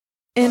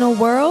In a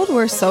world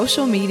where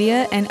social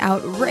media and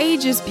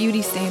outrageous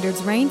beauty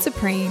standards reign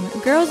supreme,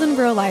 Girls in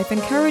Real Life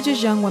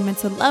encourages young women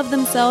to love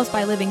themselves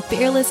by living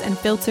fearless and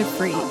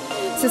filter-free.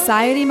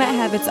 Society might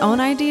have its own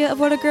idea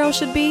of what a girl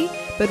should be,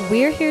 but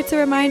we're here to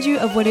remind you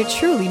of what it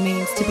truly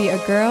means to be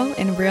a girl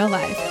in real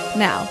life.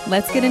 Now,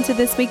 let's get into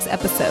this week's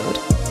episode.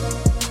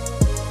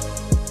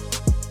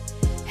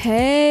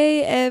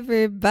 Hey everybody,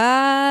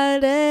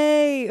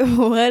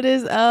 what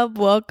is up?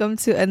 Welcome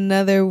to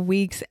another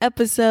week's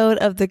episode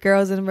of the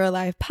Girls in Real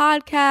Life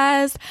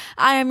podcast.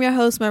 I am your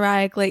host,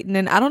 Mariah Clayton,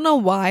 and I don't know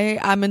why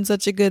I'm in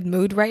such a good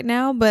mood right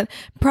now, but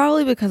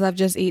probably because I've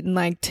just eaten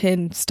like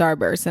 10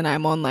 Starbursts and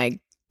I'm on like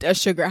a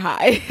sugar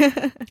high.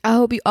 I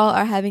hope you all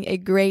are having a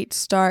great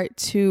start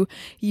to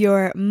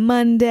your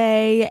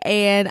Monday,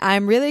 and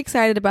I'm really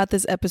excited about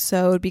this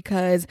episode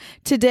because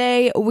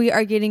today we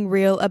are getting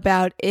real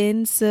about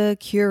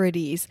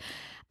insecurities.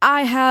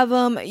 I have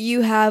them,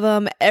 you have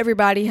them,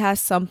 everybody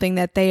has something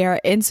that they are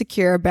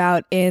insecure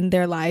about in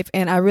their life,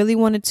 and I really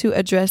wanted to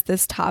address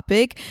this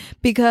topic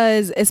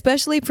because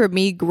especially for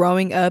me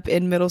growing up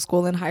in middle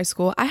school and high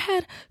school, I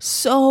had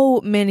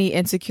so many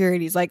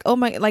insecurities, like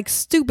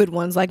stupid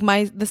ones, like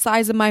the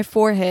size of my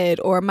forehead,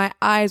 or my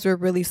eyes were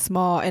really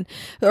small,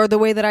 or the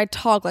way that I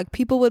talk. Like,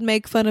 people would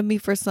make fun of me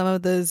for some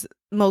of those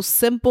most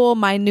simple,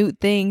 minute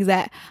things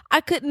that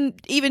I couldn't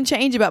even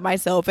change about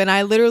myself. And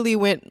I literally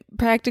went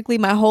practically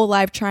my whole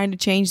life trying to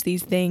change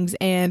these things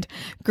and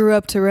grew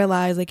up to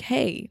realize, like,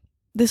 hey,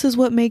 this is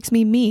what makes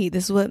me me.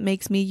 This is what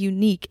makes me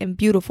unique and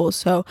beautiful.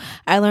 So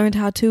I learned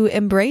how to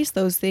embrace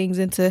those things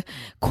and to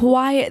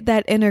quiet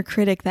that inner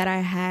critic that I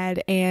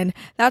had. And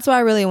that's why I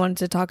really wanted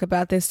to talk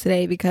about this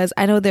today, because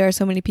I know there are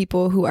so many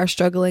people who are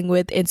struggling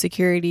with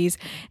insecurities,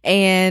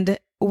 and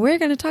we're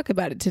going to talk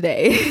about it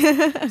today.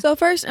 So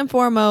first and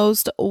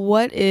foremost,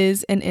 what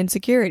is an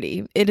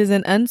insecurity? It is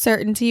an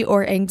uncertainty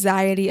or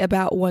anxiety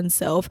about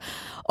oneself,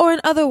 or in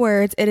other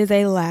words, it is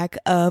a lack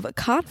of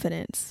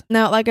confidence.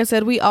 Now, like I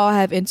said, we all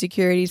have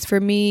insecurities.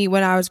 For me,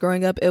 when I was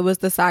growing up, it was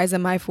the size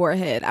of my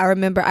forehead. I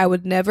remember I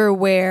would never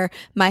wear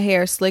my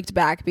hair slicked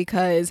back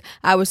because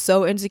I was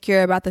so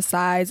insecure about the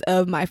size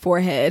of my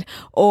forehead.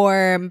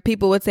 Or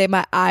people would say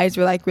my eyes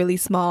were like really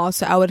small,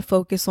 so I would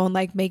focus on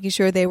like making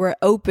sure they were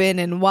open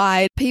and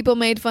wide. People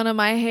made fun of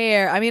my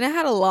hair. I mean, I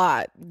had a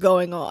lot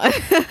going on.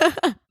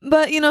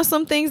 But,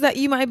 some things that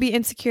you might be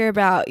insecure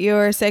about: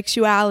 your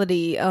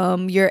sexuality,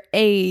 your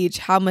age,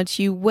 how much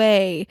you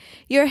weigh,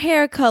 your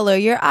hair color,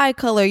 your eye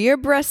color, your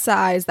breast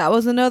size. That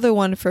was another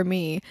one for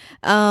me.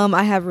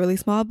 I have really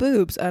small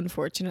boobs,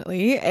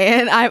 unfortunately,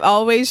 and I've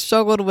always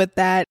struggled with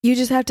that. You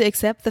just have to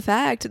accept the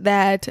fact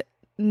that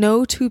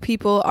no two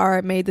people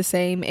are made the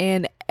same,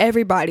 and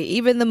everybody,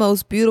 even the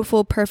most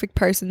beautiful, perfect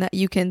person that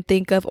you can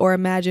think of or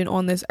imagine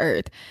on this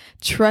earth,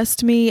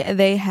 trust me,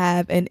 they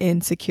have an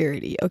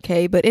insecurity,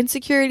 okay? But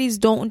insecurities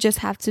don't just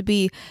have to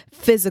be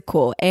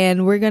physical,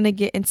 and we're going to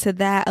get into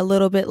that a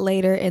little bit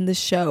later in the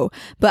show.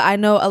 But I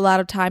know a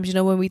lot of times,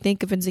 when we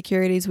think of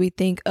insecurities, we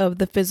think of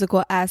the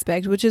physical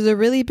aspect, which is a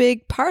really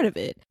big part of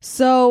it.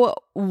 So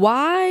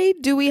why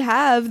do we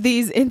have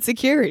these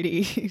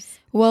insecurities?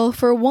 Well,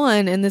 for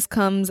one, and this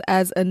comes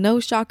as a no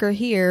shocker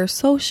here,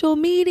 social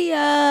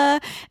media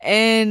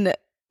and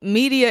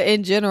media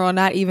in general,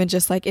 not even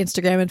just like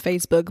Instagram and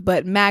Facebook,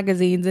 but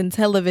magazines and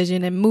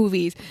television and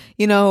movies.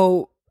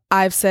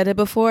 I've said it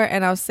before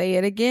and I'll say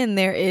it again.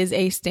 There is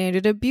a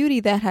standard of beauty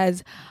that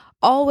has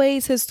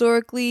always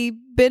historically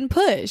been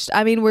pushed.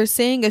 I mean, we're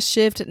seeing a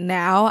shift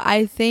now.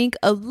 I think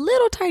a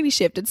little tiny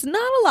shift. It's not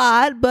a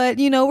lot, but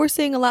we're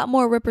seeing a lot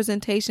more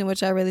representation,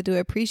 which I really do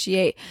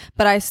appreciate.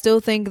 But I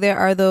still think there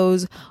are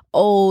those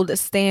old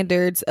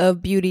standards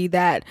of beauty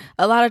that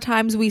a lot of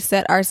times we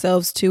set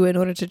ourselves to in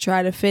order to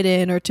try to fit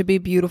in, or to be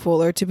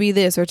beautiful, or to be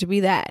this, or to be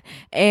that.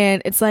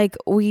 And it's like,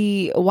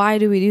 why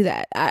do we do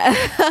that?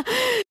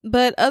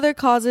 But other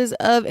causes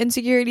of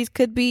insecurities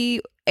could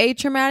be a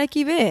traumatic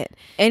event.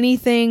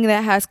 Anything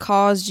that has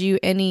caused you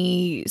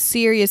any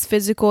serious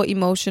physical,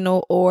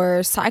 emotional,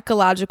 or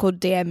psychological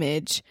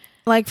damage.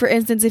 Like, for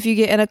instance, if you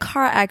get in a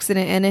car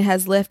accident and it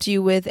has left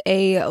you with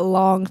a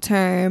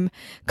long-term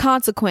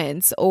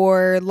consequence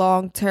or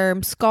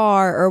long-term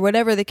scar, or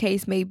whatever the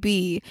case may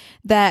be,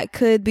 that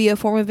could be a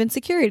form of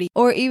insecurity.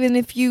 Or even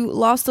if you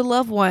lost a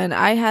loved one.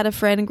 I had a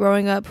friend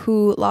growing up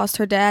who lost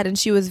her dad, and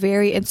she was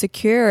very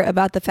insecure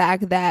about the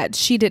fact that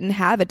she didn't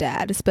have a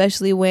dad,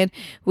 especially when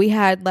we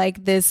had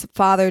like this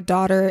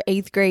father-daughter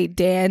 8th grade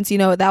dance.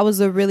 That was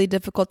a really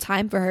difficult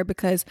time for her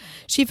because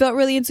she felt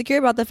really insecure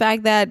about the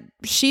fact that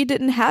she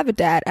didn't have a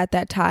dad at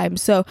that time.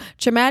 So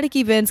traumatic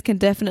events can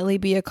definitely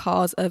be a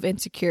cause of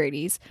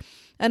insecurities.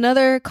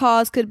 Another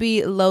cause could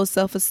be low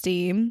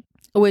self-esteem.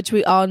 which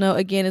we all know,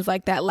 again, is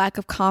like that lack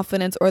of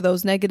confidence or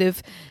those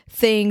negative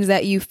things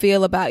that you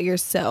feel about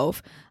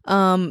yourself.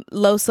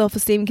 Low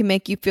self-esteem can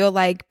make you feel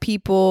like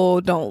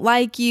people don't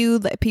like you,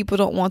 that people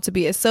don't want to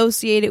be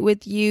associated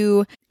with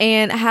you.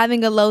 And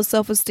having a low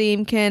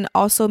self-esteem can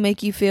also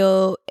make you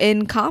feel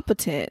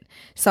incompetent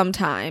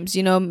sometimes.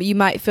 You know, you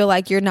might feel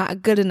like you're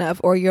not good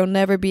enough or you'll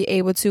never be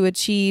able to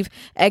achieve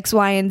X,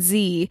 Y, and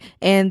Z.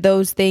 And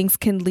those things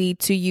can lead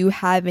to you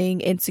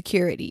having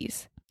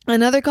insecurities.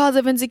 Another cause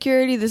of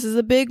insecurity, this is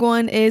a big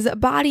one, is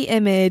body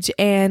image.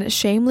 And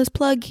shameless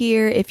plug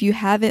here, if you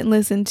haven't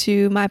listened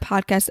to my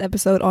podcast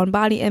episode on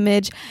body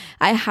image,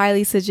 I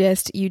highly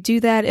suggest you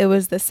do that. It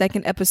was the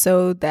second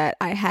episode that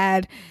I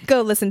had.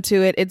 Go listen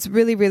to it. It's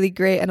really, really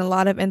great and a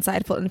lot of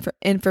insightful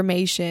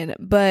information.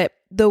 But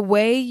the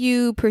way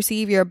you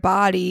perceive your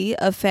body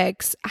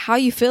affects how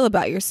you feel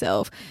about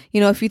yourself. You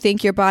know, if you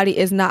think your body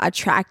is not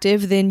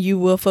attractive, then you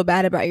will feel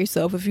bad about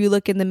yourself. If you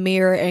look in the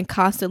mirror and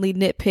constantly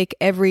nitpick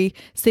every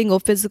single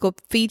physical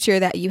feature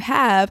that you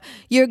have,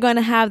 you're going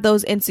to have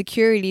those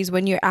insecurities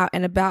when you're out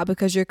and about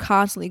because you're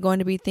constantly going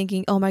to be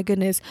thinking, oh my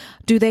goodness,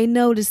 do they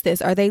notice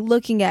this? Are they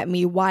looking at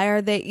me? Why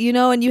are they, you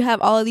know, and you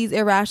have all of these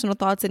irrational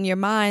thoughts in your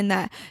mind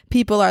that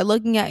people are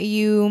looking at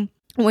you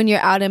when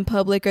you're out in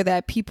public, or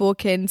that people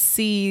can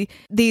see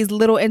these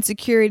little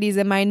insecurities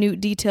and minute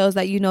details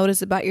that you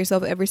notice about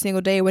yourself every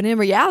single day, when in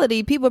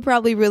reality, people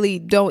probably really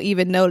don't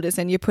even notice,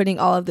 and you're putting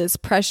all of this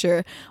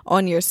pressure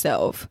on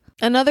yourself.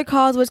 Another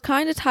cause, which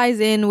kind of ties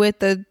in with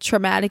the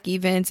traumatic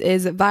events,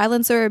 is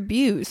violence or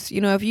abuse.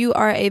 You know, if you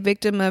are a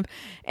victim of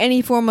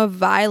any form of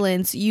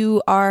violence,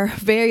 you are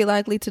very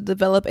likely to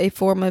develop a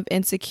form of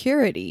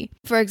insecurity.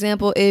 For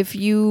example, if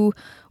you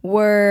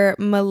were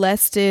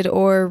molested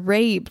or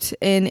raped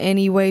in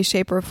any way,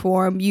 shape, or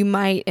form, you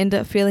might end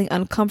up feeling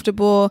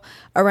uncomfortable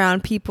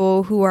around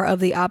people who are of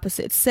the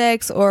opposite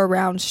sex, or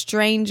around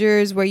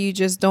strangers where you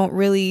just don't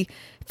really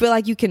feel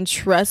like you can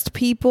trust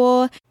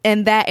people,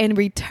 and that in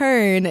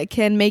return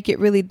can make it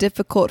really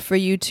difficult for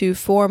you to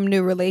form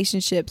new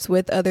relationships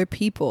with other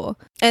people.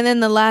 And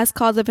then the last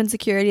cause of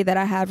insecurity that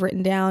I have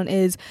written down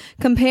is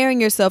comparing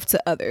yourself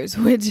to others,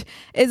 which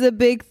is a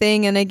big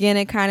thing. And again,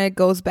 it kind of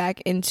goes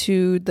back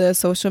into the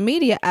social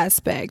media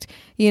aspect.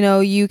 You know,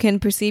 you can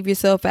perceive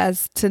yourself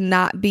as to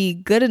not be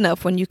good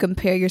enough when you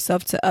compare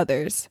yourself to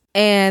others.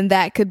 And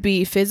that could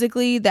be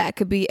physically, that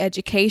could be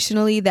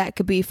educationally, that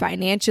could be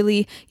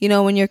financially. You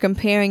know, when you're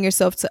comparing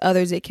yourself to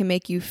others, it can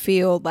make you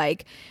feel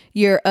like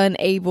you're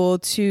unable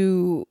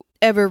to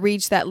ever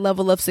reach that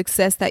level of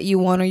success that you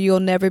want, or you'll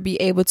never be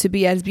able to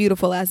be as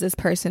beautiful as this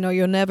person, or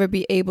you'll never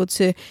be able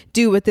to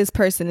do what this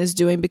person is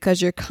doing,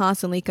 because you're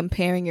constantly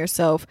comparing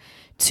yourself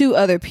to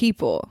other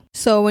people.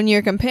 So when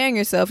you're comparing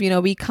yourself, you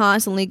know, we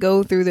constantly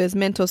go through this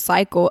mental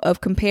cycle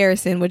of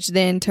comparison, which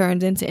then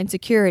turns into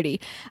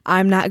insecurity.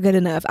 I'm not good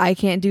enough. I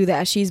can't do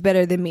that. She's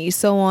better than me,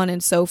 so on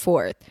and so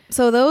forth.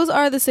 So those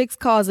are the 6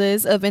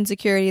 causes of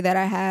insecurity that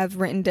I have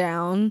written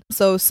down.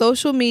 So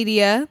social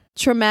media,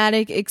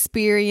 traumatic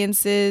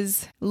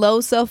experiences,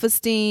 low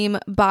self-esteem,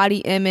 body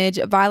image,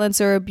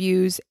 violence or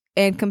abuse,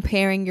 and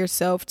comparing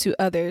yourself to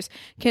others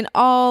can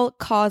all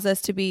cause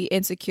us to be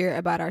insecure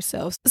about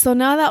ourselves. So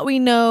now that we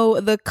know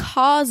the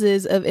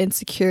causes of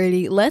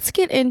insecurity, let's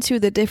get into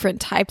the different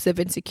types of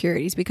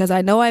insecurities, because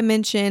I know I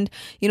mentioned,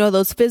 you know,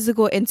 those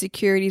physical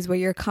insecurities where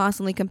you're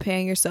constantly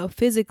comparing yourself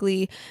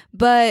physically,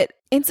 but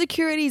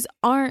insecurities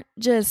aren't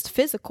just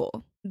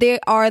physical.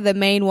 They are the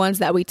main ones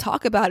that we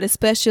talk about,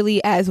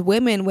 especially as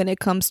women, when it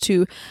comes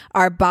to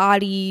our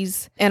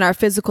bodies and our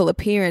physical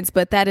appearance.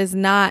 But that is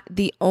not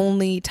the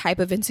only type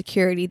of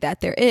insecurity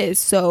that there is.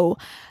 So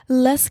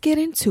let's get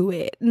into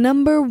it.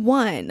 Number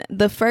 1,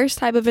 the first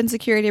type of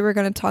insecurity we're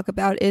going to talk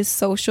about is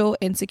social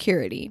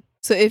insecurity.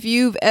 So if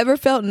you've ever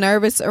felt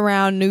nervous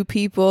around new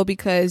people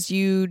because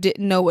you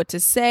didn't know what to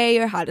say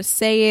or how to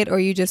say it, or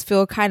you just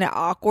feel kind of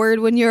awkward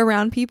when you're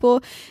around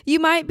people, you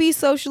might be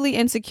socially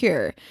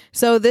insecure.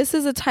 So this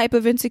is a type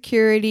of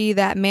insecurity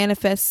that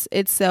manifests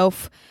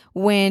itself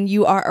when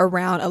you are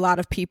around a lot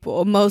of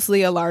people,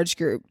 mostly a large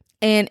group.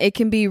 And it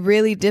can be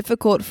really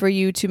difficult for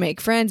you to make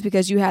friends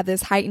because you have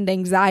this heightened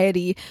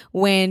anxiety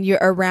when you're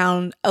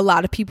around a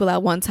lot of people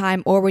at one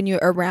time, or when you're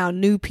around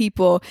new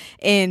people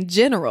in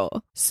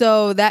general.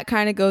 So that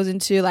kind of goes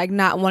into like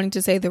not wanting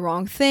to say the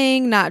wrong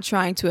thing, not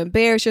trying to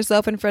embarrass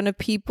yourself in front of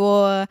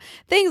people,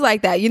 things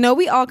like that. You know,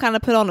 we all kind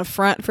of put on a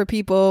front for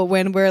people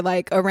when we're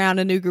like around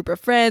a new group of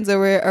friends, or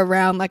we're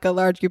around like a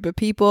large group of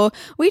people.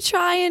 We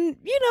try and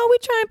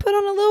put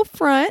on a little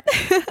front,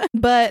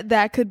 but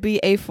that could be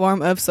a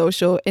form of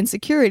social insecurity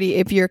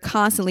if you're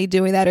constantly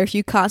doing that, or if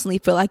you constantly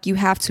feel like you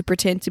have to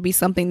pretend to be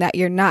something that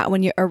you're not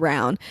when you're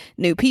around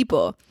new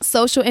people.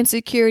 Social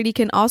insecurity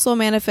can also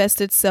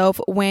manifest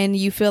itself when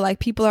you feel like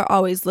people are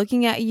always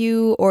looking at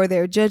you, or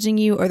they're judging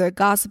you, or they're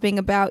gossiping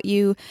about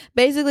you.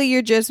 Basically,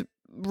 you're just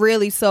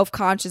really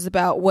self-conscious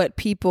about what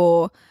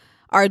people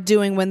are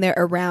doing when they're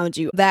around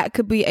you. That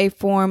could be a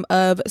form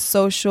of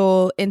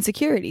social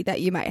insecurity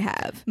that you might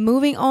have.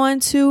 Moving on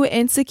to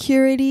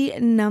insecurity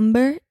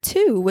number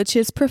 2, which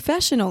is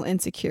professional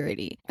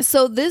insecurity.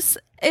 So this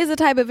is a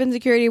type of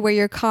insecurity where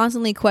you're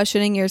constantly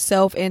questioning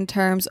yourself in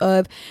terms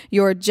of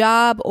your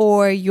job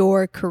or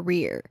your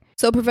career.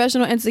 So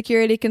professional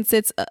insecurity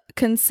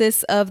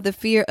consists of the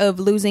fear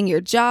of losing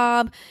your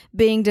job,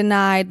 being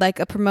denied like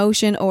a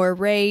promotion or a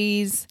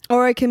raise,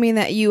 or it can mean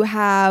that you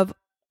have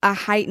a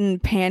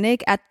heightened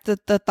panic at the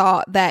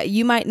thought that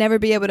you might never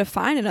be able to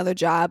find another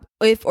job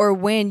if or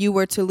when you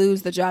were to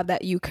lose the job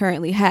that you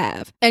currently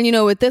have. And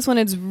with this one,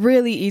 it's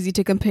really easy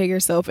to compare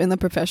yourself in the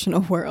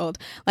professional world.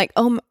 Like,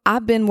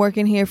 I've been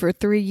working here for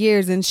 3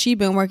 years and she's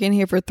been working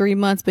here for 3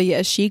 months, but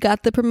yeah, she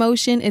got the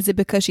promotion. Is it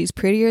because she's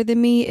prettier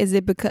than me? Is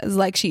it because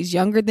like she's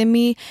younger than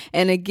me?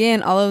 And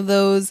again, all of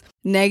those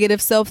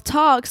negative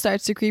self-talk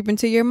starts to creep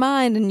into your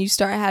mind, and you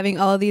start having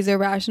all of these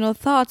irrational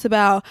thoughts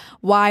about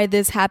why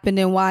this happened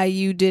and why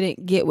you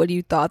didn't get what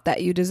you thought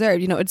that you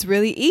deserved. It's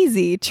really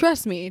easy,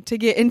 trust me, to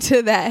get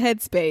into that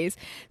headspace.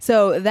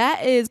 So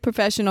that is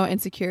professional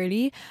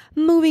insecurity.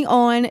 Moving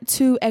on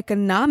to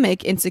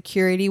economic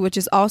insecurity, which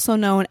is also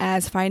known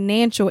as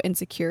financial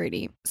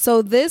insecurity.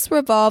 So this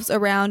revolves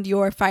around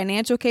your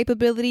financial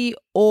capability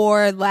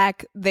or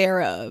lack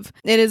thereof.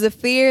 It is a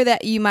fear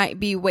that you might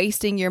be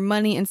wasting your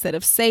money instead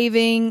of saving.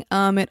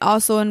 It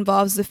also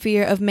involves the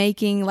fear of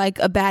making like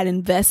a bad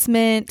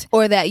investment,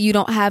 or that you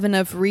don't have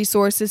enough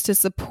resources to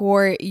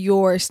support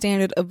your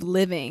standard of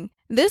living.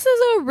 This is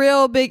a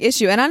real big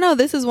issue. And I know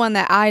this is one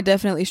that I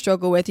definitely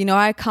struggle with.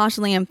 I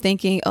constantly am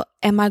thinking,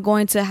 am I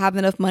going to have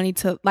enough money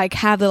to like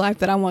have the life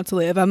that I want to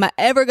live? Am I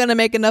ever going to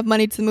make enough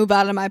money to move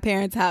out of my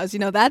parents' house?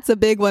 That's a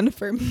big one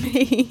for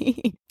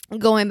me.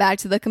 Going back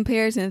to the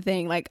comparison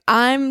thing, like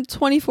I'm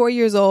 24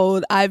 years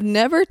old. I've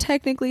never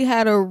technically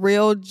had a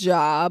real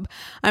job.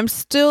 I'm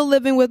still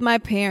living with my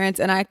parents,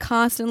 and I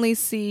constantly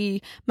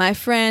see my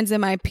friends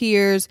and my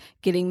peers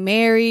getting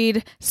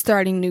married,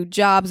 starting new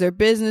jobs or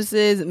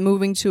businesses,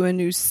 moving to a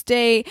new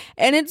state.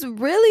 And it's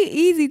really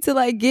easy to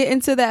like get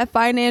into that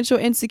financial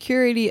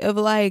insecurity of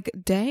like,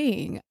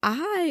 dang,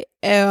 I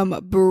am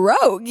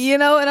broke. You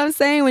know what I'm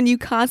saying? When you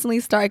constantly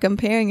start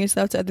comparing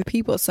yourself to other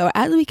people. So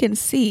as we can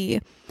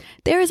see,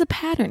 there is a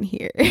pattern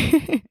here.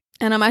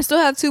 And I still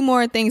have 2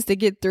 more things to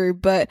get through,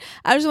 but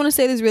I just want to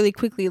say this really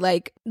quickly.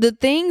 Like the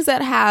things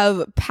that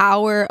have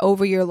power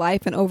over your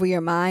life and over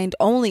your mind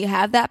only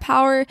have that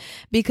power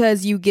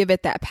because you give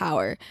it that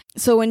power.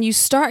 So when you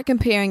start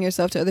comparing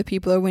yourself to other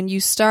people, or when you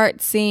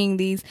start seeing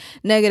these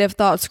negative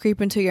thoughts creep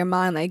into your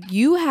mind, like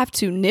you have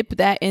to nip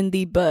that in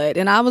the bud.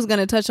 And I was going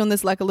to touch on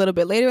this like a little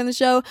bit later in the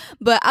show,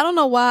 but I don't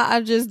know why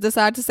I just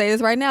decided to say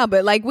this right now,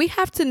 but like we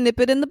have to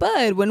nip it in the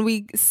bud. When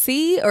we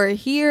see or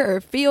hear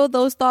or feel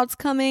those thoughts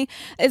coming,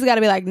 it's got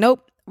to be like,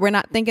 nope, we're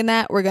not thinking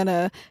that. We're going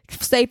to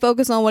stay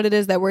focused on what it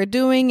is that we're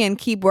doing and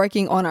keep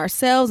working on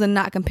ourselves and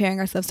not comparing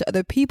ourselves to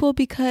other people,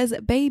 because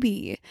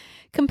baby,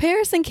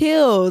 comparison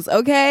kills,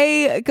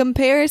 okay?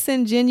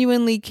 Comparison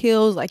genuinely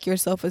kills like your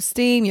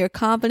self-esteem, your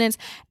confidence,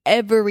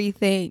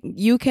 everything.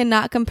 You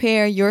cannot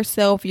compare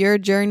yourself, your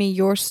journey,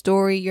 your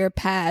story, your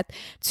path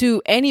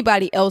to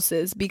anybody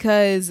else's,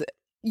 because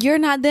you're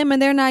not them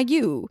and they're not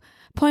you.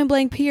 Point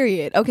blank,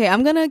 period. Okay,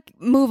 I'm going to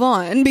move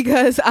on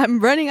because I'm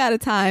running out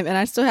of time and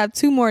I still have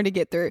 2 more to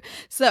get through.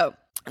 So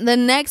the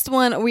next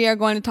one we are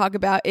going to talk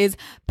about is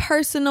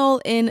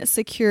personal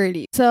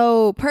insecurity.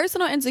 So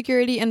personal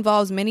insecurity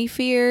involves many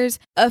fears.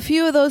 A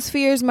few of those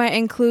fears might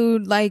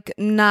include like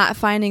not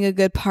finding a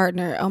good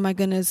partner. Oh my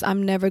goodness,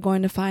 I'm never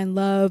going to find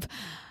love.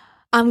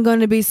 I'm going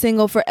to be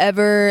single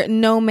forever.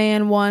 No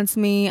man wants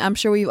me. I'm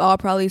sure we've all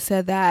probably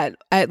said that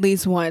at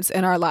least once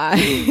in our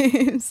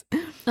lives.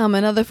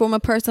 Another form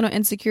of personal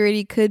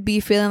insecurity could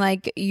be feeling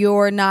like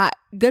you're not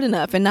good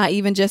enough, and not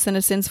even just in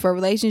a sense for a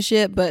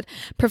relationship, but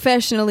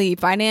professionally,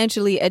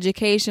 financially,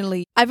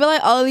 educationally. I feel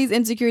like all of these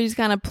insecurities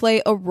kind of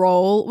play a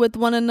role with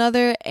one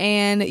another,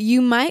 and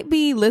you might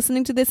be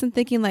listening to this and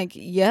thinking like,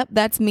 yep,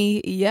 that's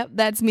me. Yep,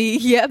 that's me.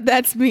 Yep,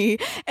 that's me.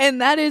 And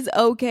that is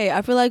okay.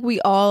 I feel like we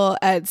all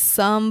at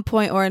some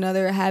point or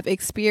another have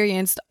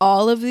experienced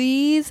all of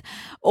these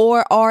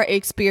or are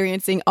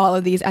experiencing all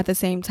of these at the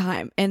same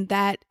time, and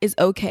that is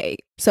okay.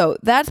 So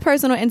that's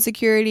personal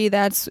insecurity.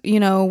 That's,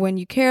 when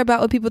you care about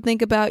what people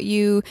think about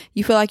you,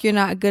 you feel like you're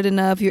not good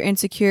enough, you're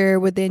insecure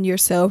within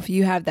yourself,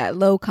 you have that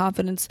low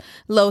confidence,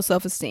 low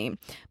self-esteem.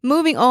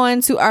 Moving on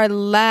to our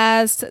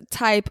last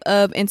type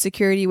of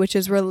insecurity, which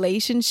is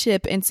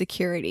relationship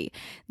insecurity.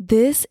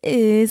 This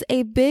is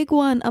a big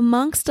one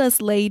amongst us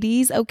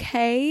ladies,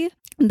 okay?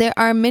 There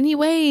are many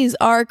ways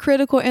our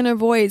critical inner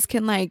voice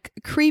can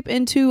creep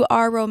into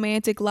our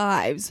romantic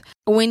lives.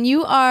 When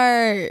you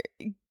are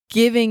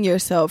giving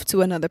yourself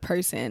to another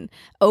person,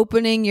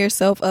 opening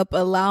yourself up,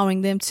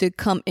 allowing them to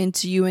come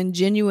into you and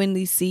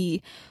genuinely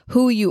see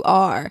who you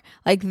are.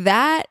 Like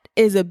that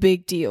is a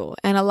big deal.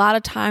 And a lot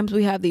of times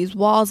we have these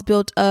walls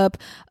built up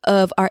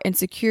of our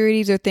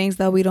insecurities or things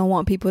that we don't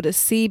want people to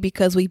see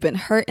because we've been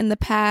hurt in the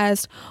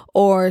past,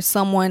 or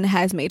someone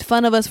has made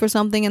fun of us for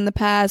something in the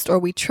past, or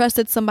we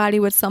trusted somebody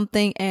with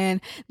something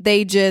and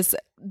they just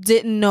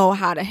didn't know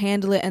how to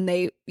handle it and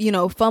they,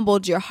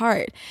 fumbled your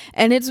heart.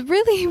 And it's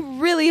really,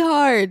 really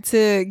hard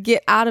to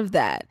get out of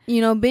that.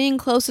 Being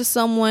close to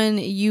someone,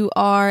 you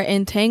are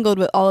entangled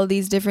with all of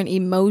these different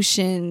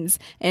emotions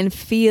and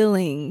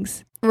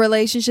feelings.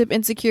 Relationship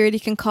insecurity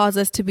can cause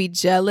us to be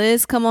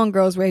jealous. Come on,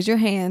 girls, raise your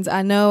hands.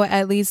 I know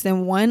at least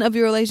in one of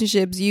your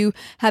relationships, you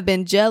have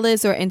been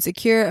jealous or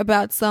insecure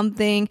about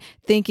something,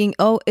 thinking,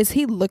 oh, is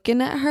he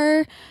looking at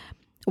her?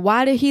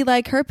 Why did he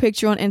like her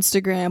picture on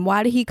Instagram?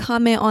 Why did he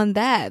comment on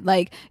that?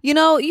 Like, you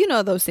know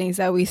those things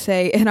that we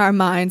say in our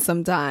minds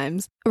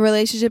sometimes.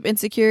 Relationship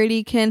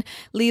insecurity can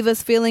leave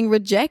us feeling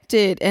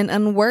rejected and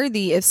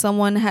unworthy if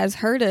someone has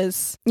hurt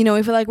us. We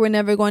feel like we're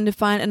never going to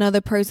find another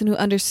person who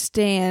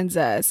understands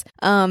us.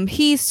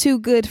 He's too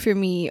good for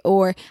me,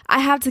 or I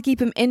have to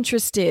keep him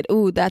interested.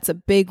 Ooh, that's a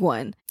big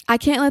one. I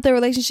can't let the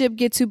relationship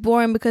get too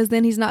boring because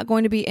then he's not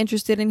going to be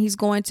interested and he's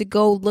going to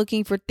go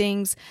looking for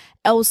things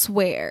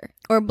elsewhere,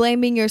 or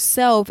blaming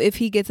yourself if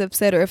he gets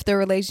upset or if the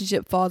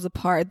relationship falls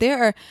apart.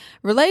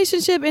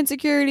 Relationship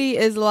insecurity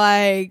is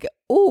like,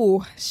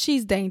 ooh,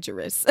 she's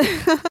dangerous.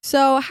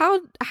 So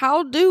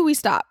how do we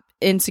stop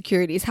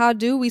insecurities? How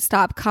do we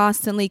stop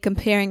constantly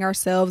comparing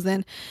ourselves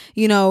and,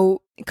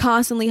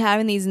 constantly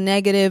having these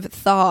negative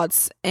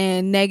thoughts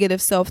and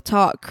negative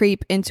self-talk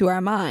creep into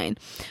our mind?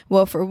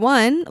 Well, for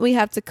one, we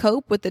have to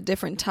cope with the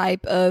different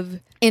type of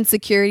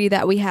insecurity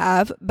that we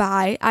have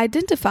by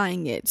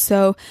identifying it.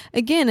 So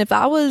again, if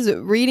I was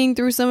reading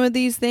through some of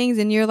these things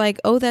and you're like,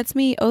 oh, that's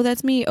me, oh,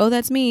 that's me, oh,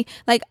 that's me,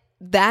 like,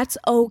 that's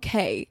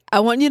okay.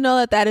 I want you to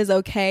know that is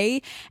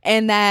okay,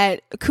 and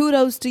that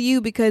kudos to you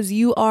because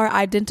you are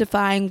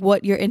identifying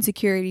what your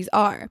insecurities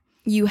are.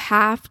 You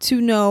have to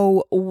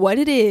know what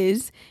it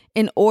is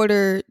in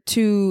order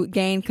to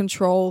gain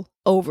control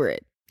over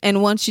it.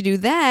 And once you do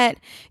that,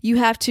 you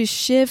have to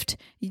shift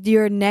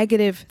your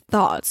negative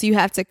thoughts. You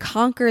have to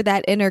conquer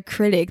that inner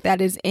critic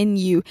that is in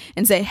you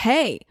and say,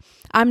 hey,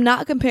 I'm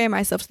not comparing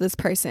myself to this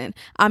person.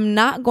 I'm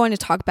not going to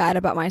talk bad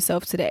about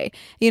myself today.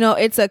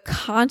 It's a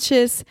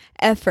conscious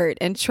effort,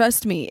 and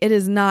trust me, it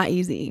is not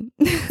easy,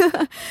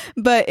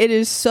 but it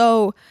is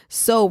so,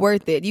 so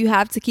worth it. You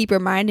have to keep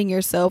reminding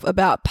yourself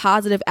about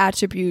positive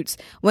attributes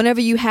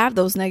whenever you have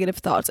those negative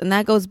thoughts. And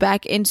that goes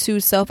back into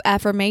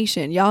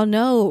self-affirmation. Y'all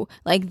know,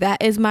 like,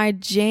 that is my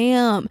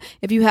jam.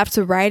 If you have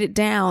to write it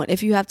down,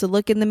 if you have to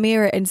look in the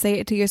mirror and say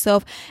it to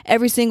yourself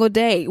every single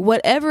day,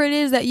 whatever it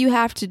is that you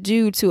have to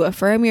do to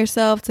affirm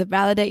yourself, to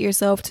validate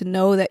yourself, to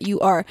know that you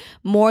are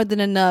more than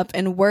enough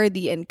and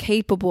worthy and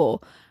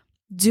capable,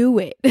 do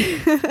it.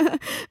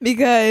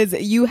 Because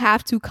you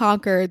have to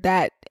conquer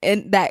that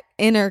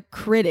inner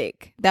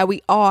critic that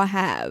we all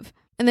have.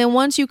 And then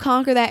once you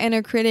conquer that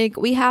inner critic,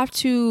 we have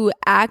to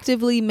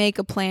actively make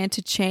a plan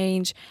to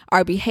change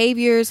our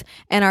behaviors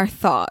and our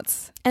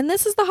thoughts. And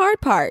this is the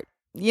hard part.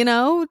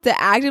 To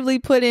actively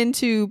put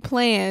into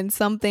plan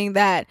something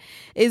that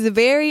is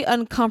very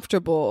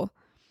uncomfortable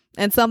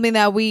and something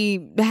that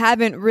we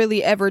haven't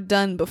really ever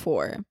done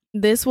before.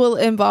 This will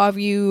involve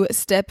you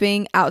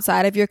stepping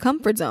outside of your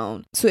comfort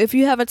zone. So if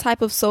you have a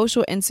type of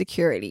social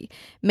insecurity,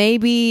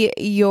 maybe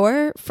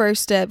your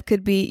first step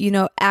could be,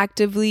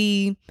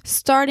 actively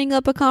starting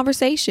up a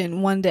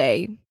conversation one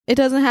day. It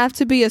doesn't have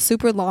to be a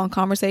super long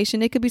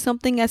conversation. It could be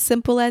something as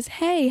simple as,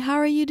 hey, how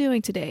are you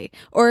doing today?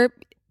 Or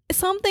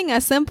something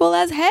as simple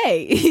as,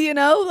 hey,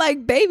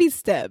 like baby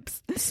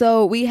steps.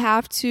 So we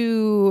have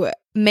to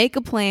make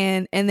a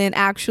plan and then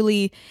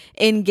actually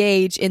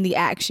engage in the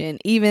action.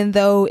 Even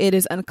though it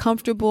is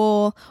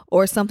uncomfortable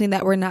or something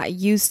that we're not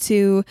used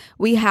to,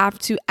 we have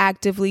to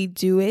actively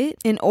do it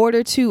in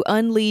order to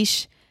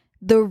unleash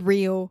the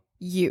real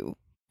you.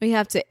 We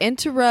have to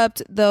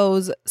interrupt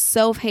those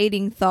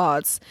self-hating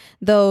thoughts,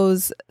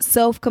 those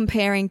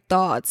self-comparing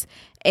thoughts,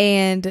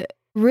 and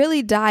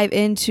really dive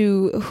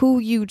into who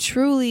you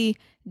truly,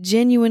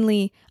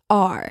 genuinely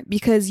are,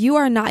 because you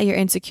are not your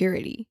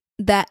insecurity.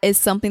 That is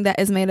something that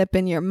is made up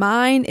in your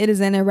mind. It is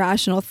an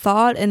irrational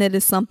thought, and it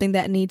is something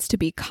that needs to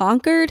be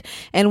conquered.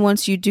 And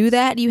once you do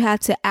that, you have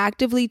to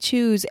actively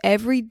choose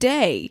every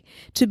day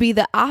to be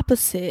the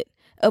opposite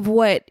of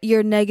what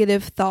your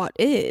negative thought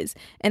is.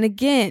 And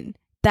again,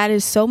 that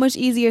is so much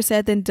easier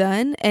said than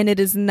done, and it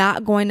is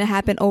not going to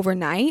happen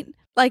overnight.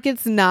 Like,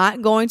 it's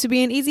not going to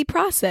be an easy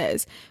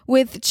process.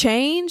 With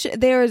change,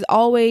 there is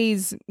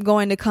always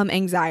going to come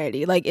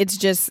anxiety. Like,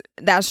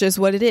 that's just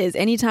what it is.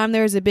 Anytime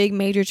there's a big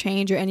major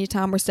change or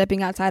anytime we're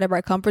stepping outside of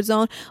our comfort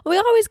zone, we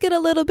always get a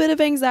little bit of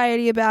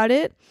anxiety about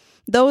it.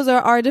 Those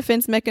are our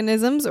defense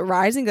mechanisms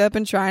rising up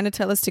and trying to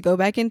tell us to go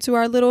back into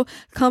our little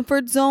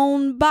comfort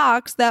zone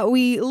box that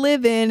we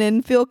live in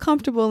and feel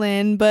comfortable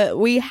in. But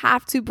we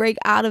have to break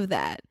out of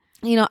that.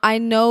 I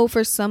know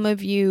for some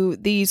of you,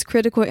 these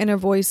critical inner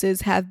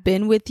voices have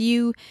been with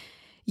you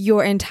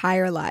your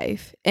entire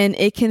life, and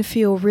it can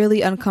feel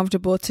really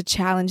uncomfortable to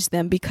challenge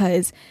them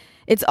because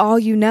it's all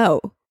you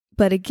know.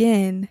 But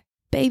again,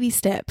 baby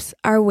steps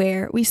are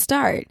where we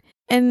start.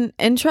 And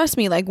trust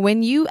me, like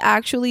when you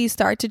actually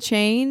start to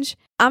change,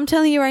 I'm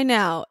telling you right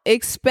now,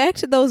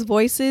 expect those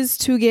voices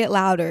to get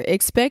louder.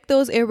 Expect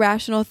those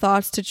irrational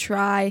thoughts to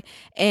try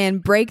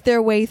and break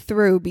their way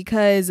through,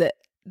 because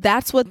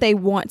that's what they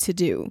want to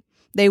do.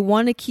 They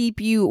want to keep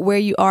you where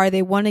you are.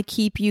 They want to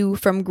keep you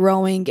from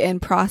growing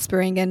and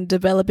prospering and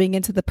developing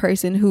into the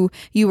person who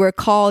you were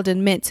called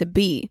and meant to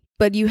be.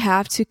 But you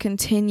have to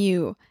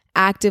continue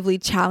actively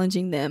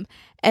challenging them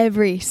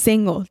every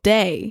single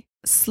day.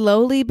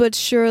 Slowly but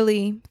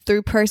surely,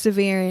 through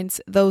perseverance,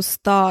 those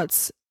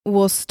thoughts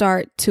will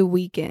start to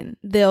weaken.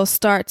 They'll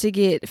start to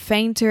get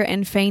fainter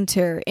and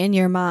fainter in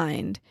your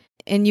mind,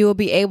 and you will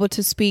be able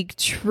to speak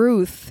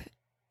truth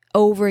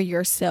over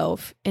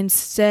yourself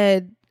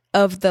instead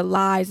of the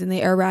lies and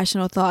the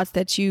irrational thoughts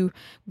that you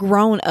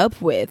grown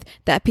up with,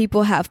 that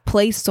people have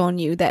placed on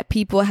you, that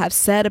people have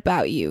said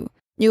about you.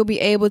 You'll be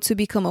able to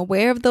become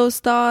aware of those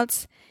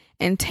thoughts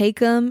and take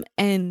them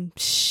and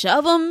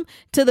shove them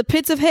to the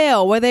pits of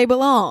hell where they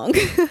belong.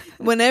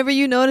 Whenever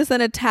you notice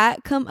an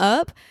attack come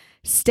up,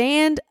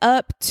 stand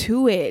up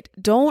to it.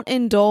 Don't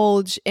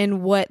indulge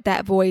in what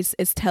that voice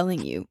is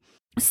telling you.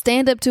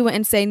 Stand up to it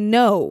and say,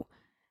 no,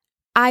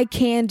 I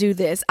can do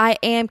this. I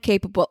am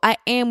capable. I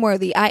am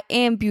worthy. I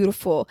am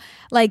beautiful.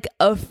 Like,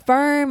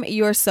 affirm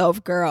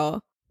yourself,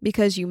 girl,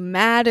 because you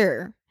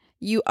matter.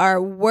 You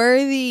are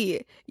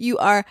worthy. You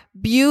are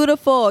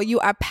beautiful. You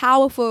are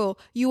powerful.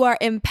 You are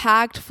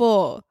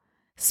impactful.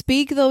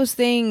 Speak those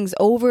things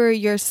over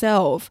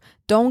yourself.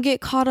 Don't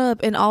get caught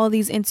up in all of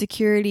these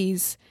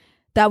insecurities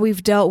that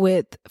we've dealt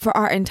with for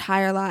our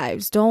entire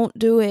lives. Don't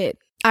do it.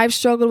 I've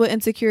struggled with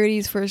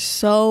insecurities for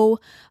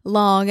so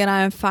long, and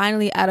I am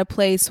finally at a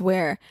place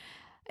where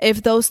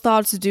if those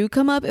thoughts do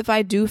come up, if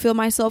I do feel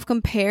myself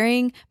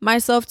comparing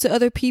myself to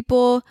other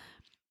people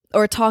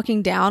or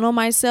talking down on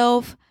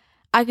myself,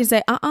 I can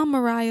say,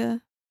 Mariah,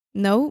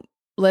 no,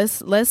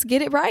 let's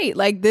get it right.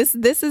 Like this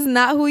is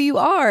not who you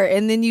are.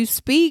 And then you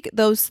speak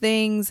those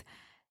things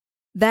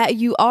that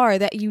you are,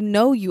 that you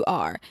know you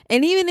are.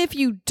 And even if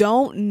you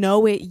don't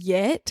know it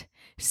yet,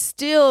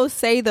 still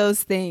say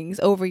those things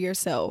over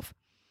yourself.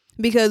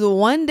 Because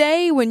one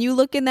day when you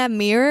look in that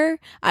mirror,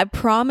 I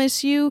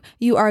promise you,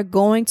 you are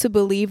going to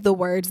believe the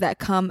words that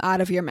come out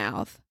of your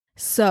mouth.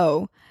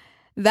 So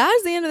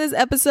that's the end of this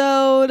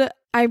episode.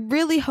 I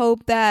really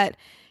hope that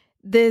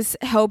this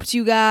helped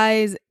you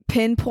guys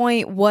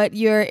pinpoint what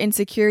your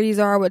insecurities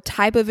are, what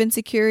type of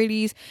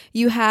insecurities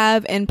you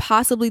have, and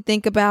possibly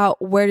think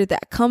about, where did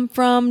that come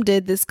from?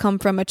 Did this come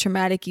from a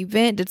traumatic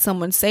event? Did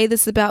someone say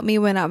this about me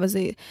when I was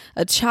a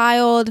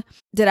child?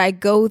 Did I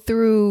go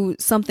through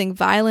something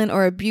violent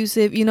or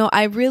abusive?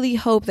 I really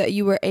hope that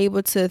you were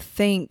able to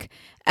think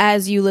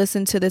as you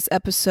listen to this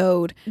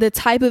episode, the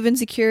type of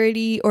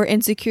insecurity or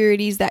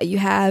insecurities that you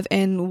have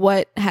and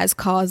what has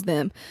caused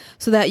them,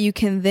 so that you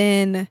can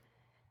then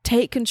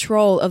take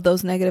control of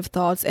those negative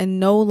thoughts and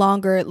no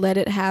longer let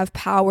it have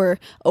power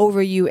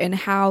over you and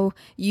how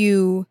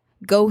you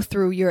go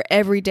through your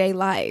everyday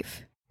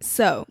life.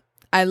 So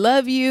I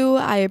love you.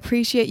 I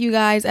appreciate you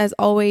guys as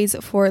always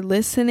for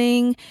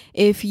listening.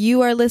 If you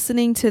are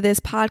listening to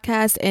this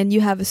podcast and you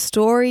have a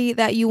story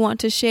that you want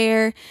to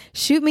share,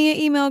 shoot me an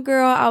email,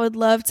 girl. I would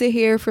love to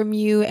hear from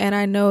you. And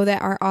I know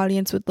that our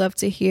audience would love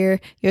to hear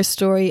your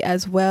story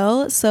as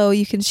well. So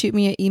you can shoot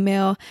me an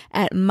email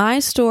at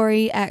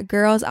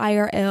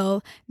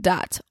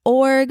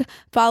mystory@girlsirl.org.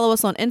 Follow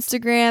us on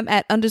Instagram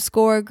at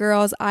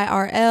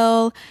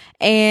 _girlsirl.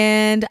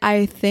 And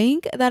I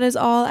think that is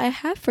all I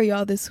have for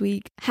y'all this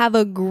week. Have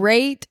a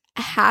great,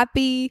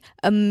 happy,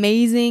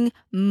 amazing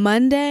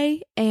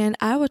Monday, and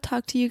I will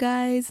talk to you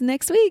guys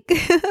next week.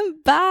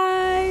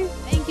 Bye.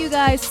 Thank you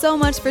guys so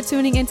much for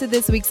tuning into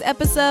this week's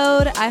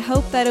episode. I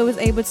hope that it was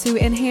able to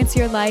enhance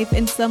your life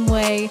in some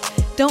way.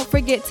 Don't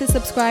forget to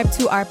subscribe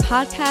to our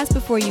podcast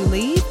before you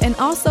leave, and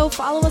also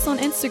follow us on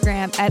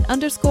Instagram at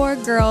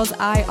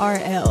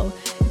 _girlsirl.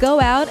 Go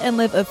out and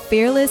live a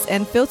fearless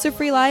and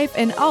filter-free life,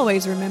 and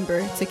always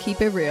remember to keep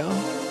it real.